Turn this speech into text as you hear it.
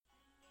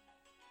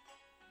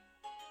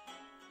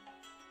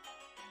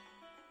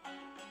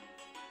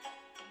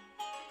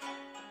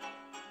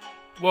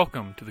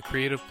Welcome to the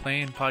Creative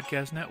Playing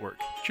Podcast Network.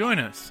 Join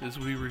us as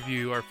we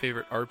review our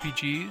favorite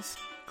RPGs,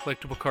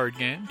 collectible card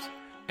games,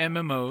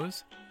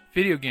 MMOs,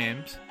 video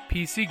games,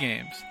 PC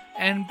games,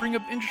 and bring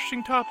up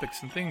interesting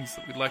topics and things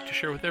that we'd like to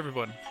share with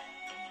everyone.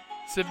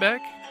 Sit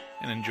back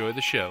and enjoy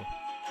the show.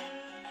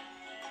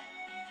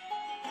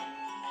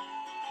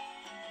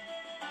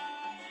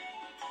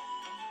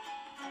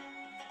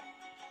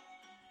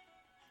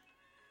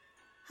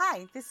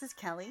 Hi, this is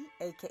Kelly,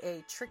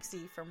 aka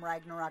Trixie from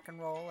Ragnarok and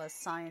Roll, a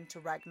Scion to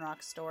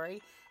Ragnarok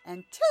story,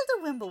 and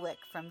Tilda Wimblewick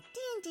from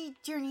D&D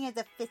Journey of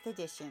the 5th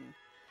Edition.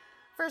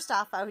 First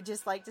off, I would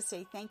just like to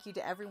say thank you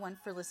to everyone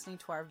for listening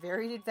to our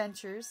varied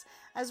adventures,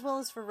 as well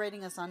as for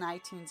rating us on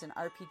iTunes and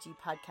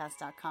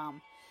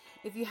RPGpodcast.com.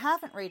 If you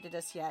haven't rated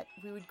us yet,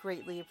 we would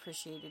greatly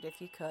appreciate it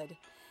if you could.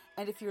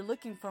 And if you're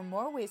looking for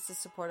more ways to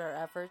support our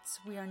efforts,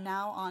 we are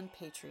now on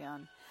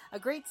Patreon, a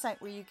great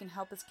site where you can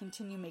help us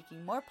continue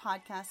making more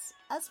podcasts,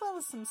 as well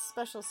as some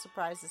special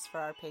surprises for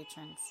our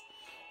patrons.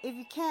 If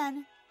you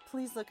can,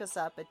 please look us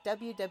up at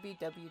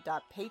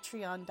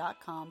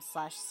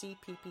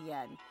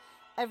www.patreon.com/cppn.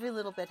 Every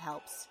little bit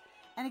helps.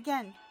 And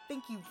again,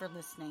 thank you for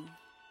listening.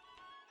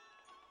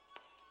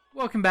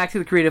 Welcome back to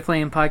the Creative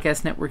Playing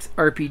Podcast Network's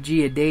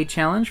RPG A Day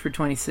Challenge for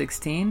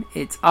 2016.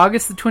 It's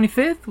August the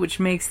 25th, which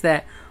makes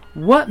that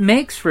what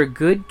makes for a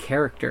good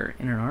character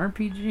in an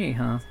RPG,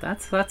 huh?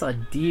 That's a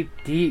deep,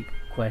 deep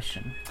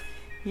question.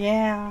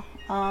 Yeah.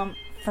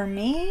 For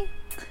me,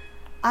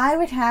 I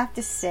would have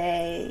to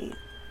say,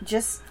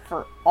 just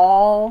for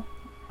all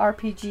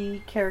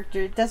RPG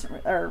character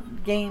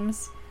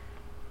games,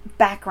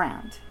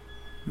 background.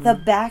 The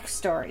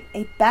backstory.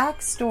 A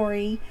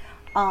backstory,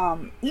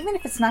 even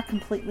if it's not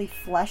completely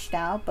fleshed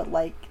out, but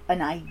like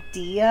an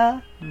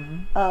idea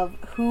of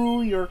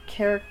who your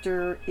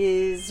character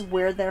is,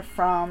 where they're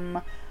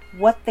from,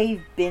 what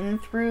they've been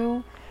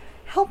through,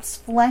 helps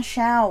flesh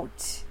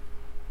out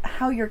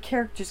how your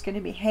character's going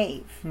to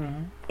behave.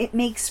 It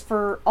makes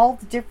for all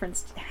the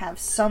difference to have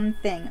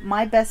something.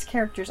 My best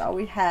characters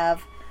always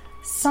have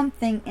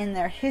something in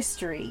their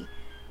history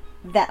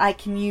that I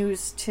can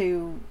use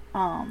to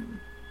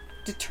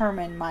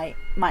determine my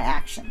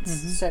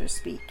actions, so to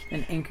speak.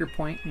 An anchor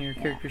point in your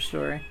character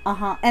story.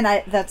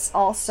 And that's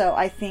also,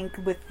 I think,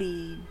 with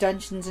the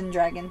Dungeons &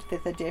 Dragons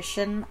 5th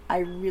Edition, I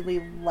really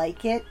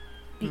like it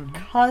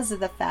because of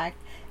the fact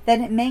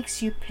that it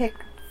makes you pick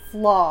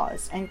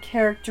flaws and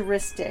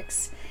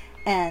characteristics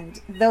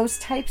and those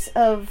types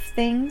of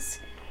things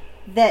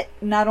that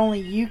not only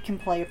you can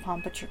play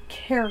upon, but your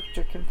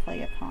character can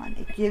play upon.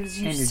 It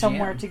gives you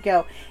somewhere to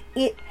go.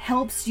 It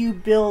helps you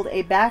build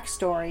a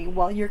backstory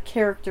while you're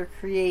character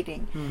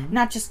creating.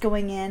 Not just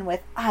going in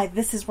with,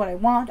 this is what I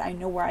want, I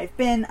know where I've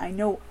been, I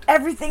know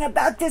everything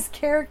about this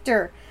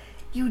character.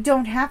 You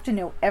don't have to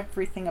know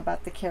everything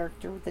about the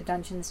character with the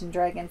Dungeons &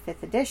 Dragons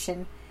 5th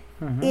Edition.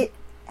 It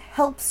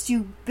helps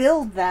you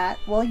build that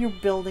while you're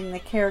building the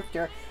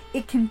character.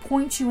 It can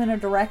point you in a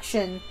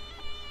direction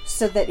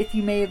so that if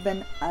you may have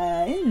been,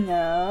 I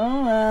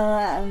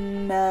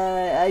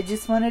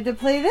just wanted to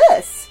play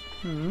this.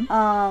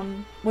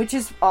 Which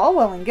is all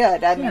well and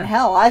good. I mean,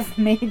 hell, I've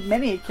made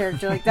many a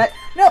character like that.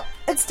 No,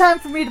 it's time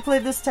for me to play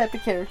this type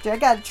of character. I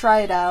gotta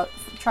try it out.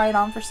 Try it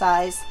on for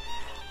size.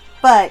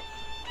 But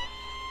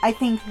I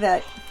think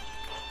that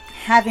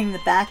having the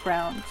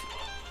background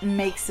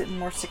makes it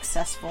more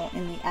successful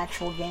in the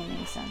actual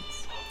gaming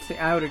sense. See,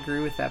 I would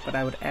agree with that, but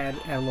I would add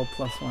a little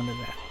 +1 to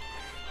that.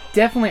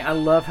 Definitely, I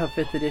love how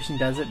 5th Edition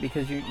does it,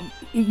 because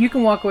you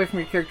can walk away from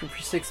your character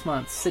for 6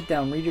 months, sit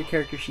down, read your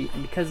character sheet,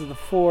 and because of the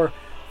 4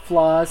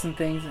 flaws and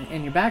things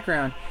in your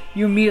background,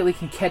 you immediately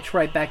can catch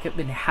right back up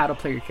into how to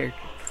play your character.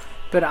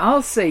 But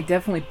I'll say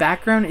definitely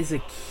background is a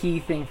key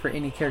thing for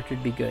any character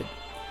to be good.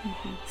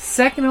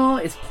 Second of all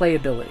is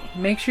playability.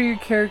 Make sure your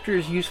character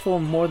is useful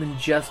in more than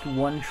just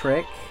one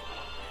trick.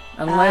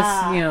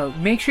 Unless,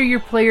 make sure your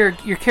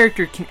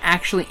character can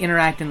actually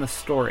interact in the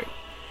story.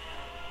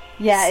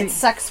 Yeah, it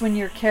sucks when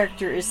your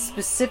character is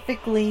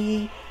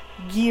specifically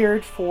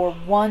geared for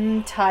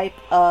one type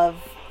of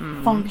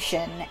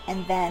function,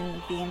 and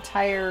then the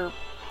entire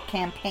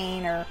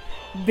campaign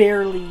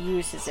barely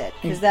uses it,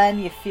 because then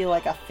you feel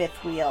like a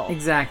fifth wheel.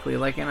 Exactly,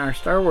 like in our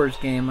Star Wars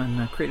game on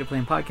the Creative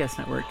Playing Podcast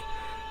Network,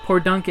 poor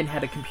Duncan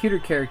had a computer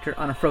character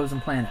on a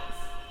frozen planet.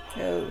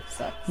 Oh,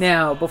 sucks.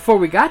 Now, before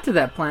we got to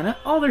that planet,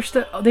 all their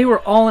they were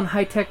all in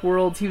high-tech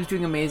worlds. He was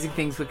doing amazing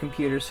things with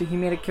computers, so he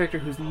made a character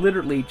who's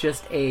literally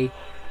just a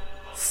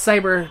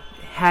cyber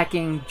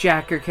hacking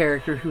jacker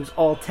character who's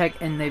all tech,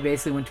 and they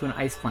basically went to an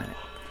ice planet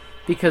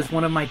because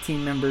one of my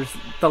team members,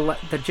 the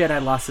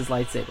Jedi, lost his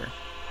lightsaber.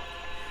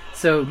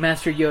 So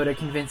Master Yoda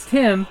convinced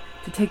him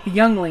to take the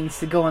younglings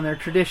to go on their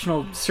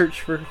traditional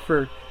search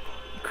for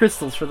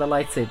crystals for the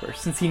lightsaber,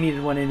 since he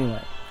needed one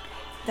anyway.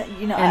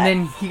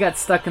 Then he got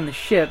stuck in the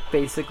ship,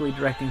 basically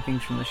directing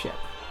things from the ship.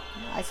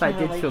 So I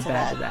did feel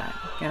bad to that.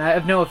 And I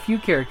know a few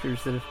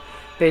characters that have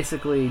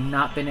basically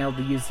not been able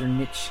to use their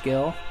niche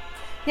skill.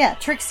 Yeah,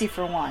 Trixie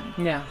for one.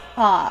 Yeah.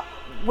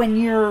 when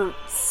you're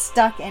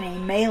stuck in a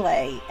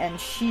melee and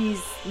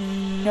she's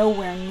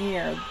nowhere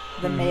near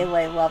the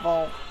melee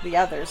level the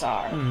others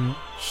are,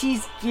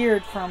 she's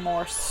geared for a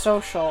more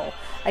social.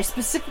 I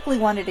specifically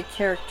wanted a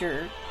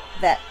character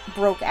that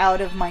broke out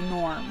of my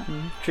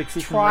norm.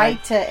 Trixie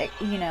tried to,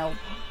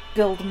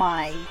 build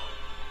my...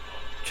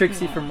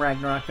 Trixie from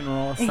Ragnarok and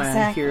Roll, a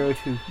Scion hero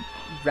to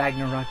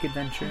Ragnarok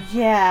Adventure.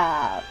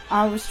 Yeah.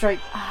 I was like,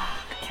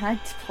 can I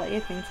play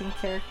a thinking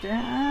character?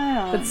 I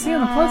don't know. But see,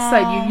 on the plus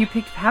side, you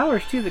picked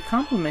powers, too, that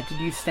complemented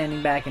you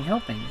standing back and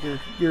helping.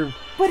 You're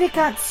But it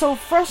got so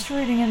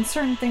frustrating in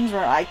certain things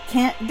where I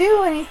can't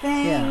do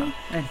anything. Yeah.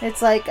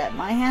 It's like,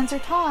 my hands are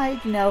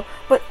tied,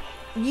 But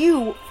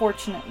you,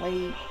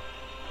 fortunately,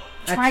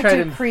 tried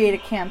to create a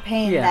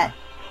campaign that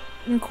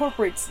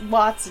incorporates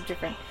lots of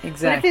different...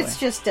 Exactly. But if it's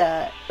just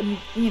a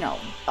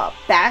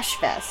bash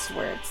fest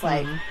where it's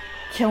like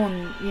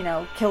killing,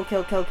 kill,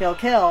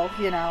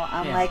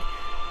 I'm like...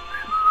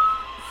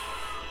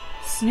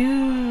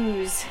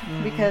 Snooze,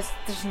 because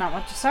there's not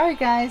much. Sorry,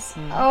 guys.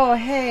 Oh,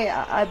 hey,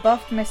 I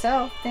buffed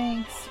myself.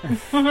 Thanks.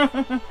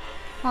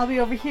 I'll be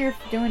over here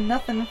doing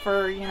nothing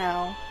for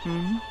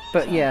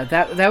But yeah,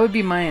 that would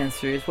be my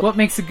answer. Is what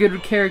makes a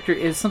good character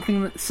is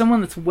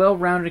someone that's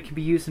well-rounded, can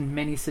be used in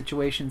many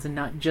situations, and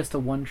not just a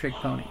one-trick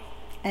pony.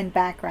 And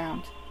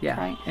background. Yeah,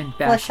 right? and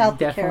flesh out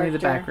definitely the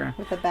the background.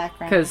 With the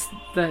background, because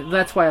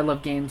that's why I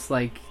love games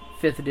like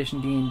 5th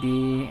edition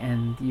D&D,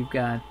 and you've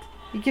got.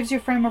 It gives you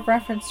a frame of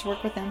reference to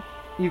work within.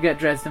 You've got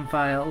Dresden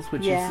Files,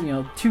 which is,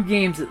 2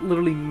 games that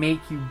literally make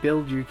you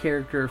build your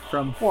character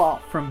from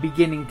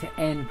beginning to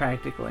end,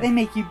 practically. They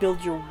make you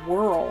build your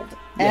world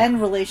and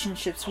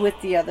relationships with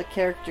the other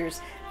characters.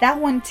 That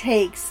one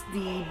takes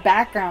the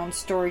background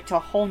story to a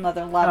whole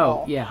nother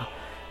level. Oh, yeah.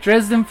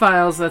 Dresden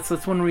Files, that's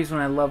one reason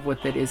I love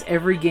with it, is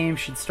every game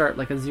should start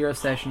like a 0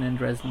 session in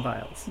Dresden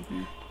Files,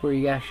 where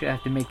you actually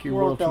have to make your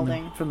world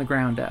from the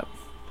ground up.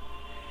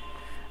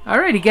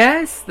 Alrighty,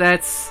 guys,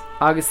 that's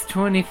August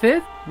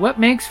 25th. What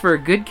makes for a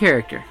good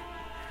character?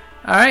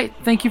 Alright,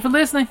 thank you for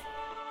listening.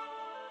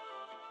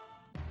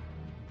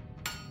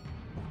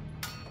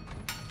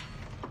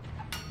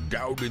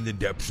 Down in the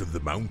depths of the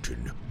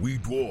mountain, we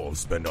dwarves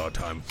spend our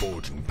time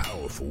forging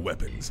powerful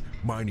weapons,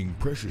 mining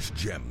precious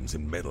gems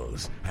and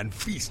metals, and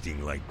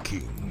feasting like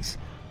kings.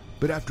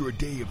 But after a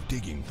day of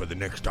digging for the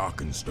next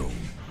Arkenstone,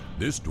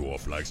 this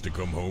dwarf likes to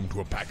come home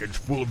to a package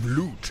full of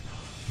loot.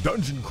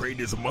 Dungeon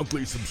Crate is a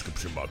monthly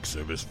subscription box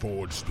service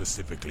forged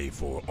specifically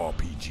for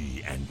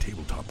RPG and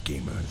tabletop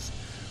gamers.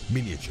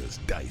 Miniatures,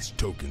 dice,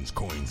 tokens,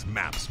 coins,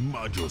 maps,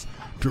 modules,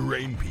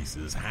 terrain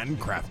pieces,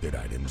 handcrafted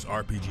items,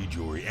 RPG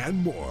jewelry,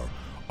 and more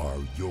are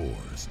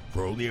yours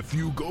for only a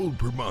few gold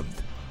per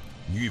month.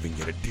 You even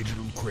get a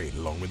digital crate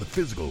along with a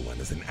physical one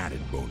as an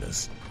added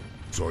bonus.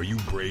 So are you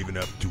brave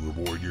enough to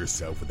reward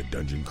yourself with a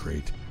Dungeon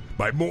Crate?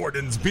 By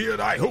Morden's beard,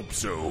 I hope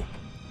so.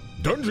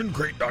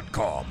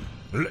 DungeonCrate.com.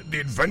 Let the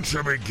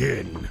adventure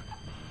begin!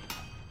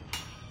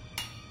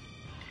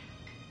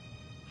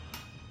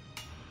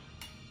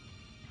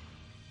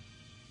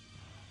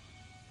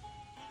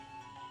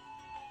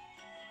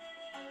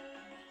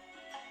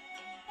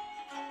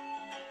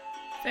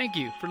 Thank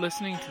you for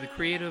listening to the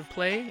Creative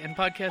Play and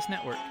Podcast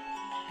Network.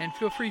 And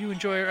feel free to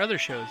enjoy our other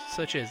shows,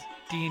 such as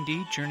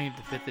D&D Journey of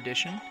the 5th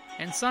Edition,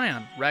 and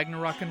Scion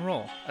Ragnarok and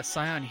Roll, a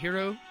Scion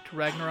hero to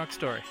Ragnarok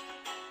story.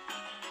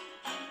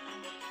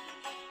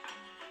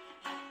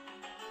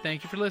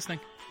 Thank you for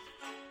listening.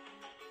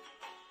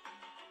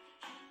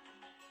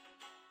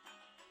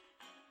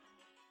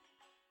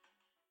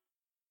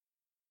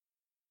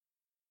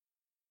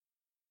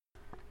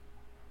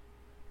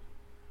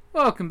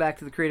 Welcome back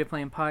to the Creative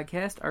Playing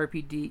Podcast,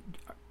 RPD...